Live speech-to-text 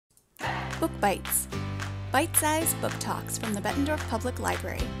Book Bites, bite-sized book talks from the Bettendorf Public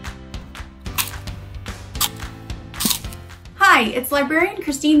Library. Hi, it's Librarian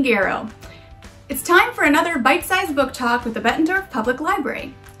Christine Garrow. It's time for another bite-sized book talk with the Bettendorf Public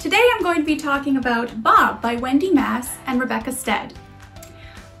Library. Today I'm going to be talking about Bob by Wendy and Rebecca Stead.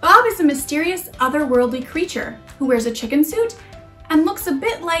 Bob is a mysterious, otherworldly creature who wears a chicken suit and looks a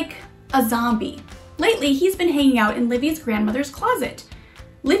bit like a zombie. Lately, he's been hanging out in Livy's grandmother's closet.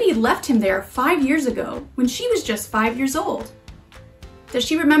 Livy left him there 5 years ago when she was just 5 years old. Does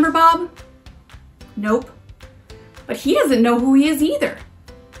she remember Bob? Nope. But he doesn't know who he is either.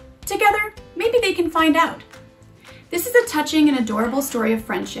 Together, maybe they can find out. This is a touching and adorable story of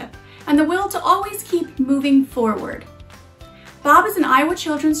friendship and the will to always keep moving forward. Bob is an Iowa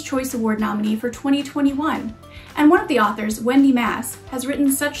Children's Choice Award nominee for 2021, and one of the authors, Wendy, has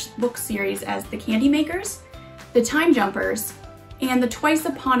written such book series as The Candy Makers, The Time Jumpers, and the Twice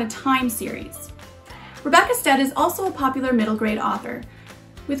Upon a Time series. Rebecca Stead is also a popular middle grade author,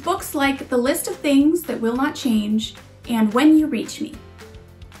 with books like The List of Things That Will Not Change and When You Reach Me.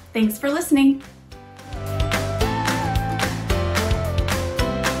 Thanks for listening.